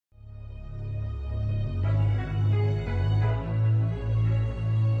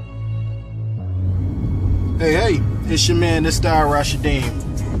Hey, it's your man, Isstad Rashadeem.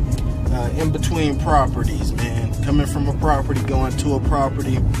 In between properties, man. Coming from a property, going to a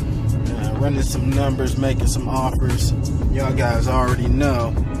property, running some numbers, making some offers. Y'all guys already know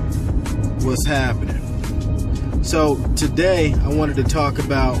what's happening. So today, I wanted to talk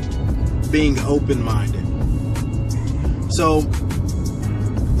about being open-minded. So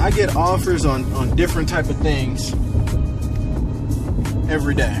I get offers on different type of things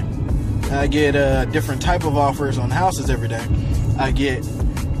every day. I get different type of offers on houses every day. I get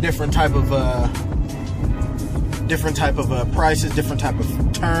different type of prices, different type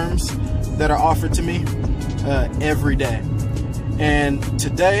of terms that are offered to me every day. And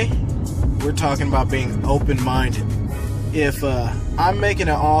today we're talking about being open-minded. If I'm making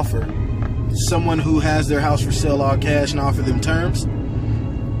an offer, someone who has their house for sale all cash, and offer them terms,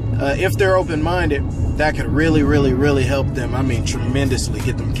 if they're open-minded, that could really help them. I mean, tremendously.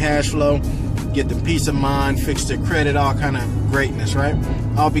 Get them cash flow, get them peace of mind, fix their credit, all kind of greatness, right?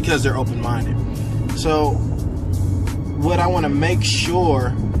 All because they're open-minded. So what I want to make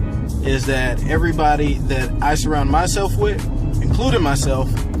sure is that everybody that I surround myself with, including myself,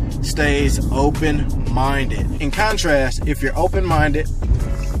 stays open-minded. In contrast, if you're open-minded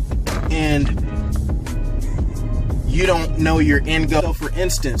and you don't know your end goal. So for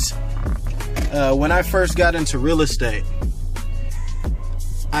instance, when I first got into real estate,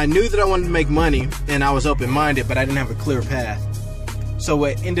 I knew that I wanted to make money and I was open-minded, but I didn't have a clear path. So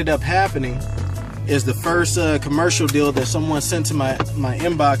what ended up happening is the first commercial deal that someone sent to my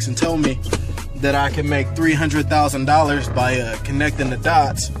inbox and told me that I could make $300,000 by connecting the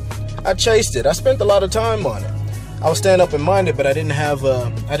dots. I chased it. I spent a lot of time on it. I was staying open-minded, but I didn't have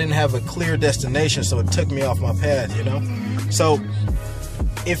a clear destination, so it took me off my path, you know? So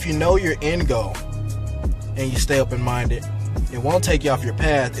if you know your end goal and you stay open-minded, it won't take you off your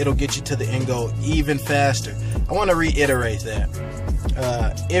path. It'll get you to the end goal even faster. I want to reiterate that.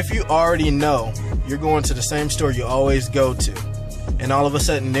 If you already know you're going to the same store you always go to, and all of a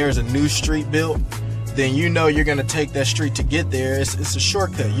sudden there's a new street built, then you know you're going to take that street to get there. It's a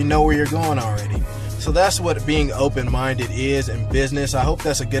shortcut. You know where you're going already. So that's what being open-minded is in business. I hope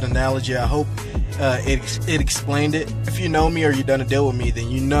that's a good analogy. I hope it explained it. If you know me or you've done a deal with me, then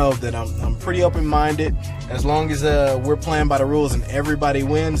you know that I'm pretty open-minded. As long as we're playing by the rules and everybody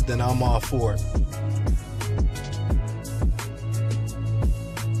wins, then I'm all for it.